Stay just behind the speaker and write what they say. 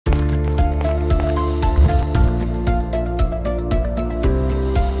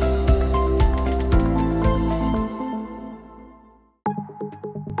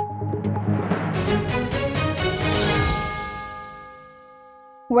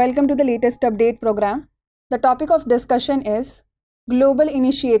Welcome to the latest update program. The topic of discussion is Global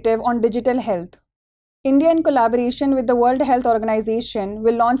Initiative on Digital Health. India, in collaboration with the World Health Organization,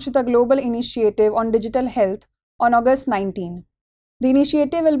 will launch the Global Initiative on Digital Health on August 19. The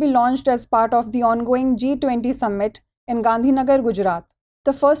initiative will be launched as part of the ongoing G20 summit in Gandhinagar, Gujarat.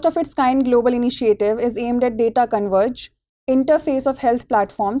 The first of its kind global initiative is aimed at data converge, interface of health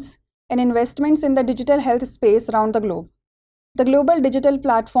platforms, and investments in the digital health space around the globe. The global digital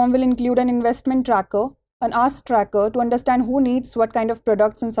platform will include an investment tracker, an ask tracker to understand who needs what kind of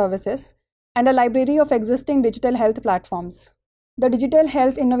products and services, and a library of existing digital health platforms. The digital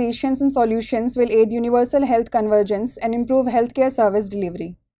health innovations and solutions will aid universal health convergence and improve healthcare service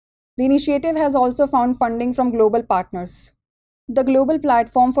delivery. The initiative has also found funding from global partners. The global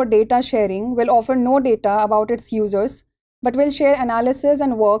platform for data sharing will offer no data about its users, but will share analysis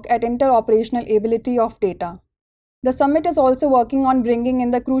and work at interoperational ability of data. The summit is also working on bringing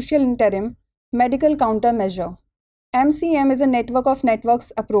in the crucial interim medical countermeasure. MCM is a network of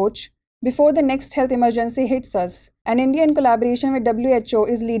networks approach before the next health emergency hits us, and India in collaboration with WHO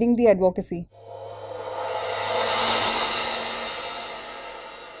is leading the advocacy.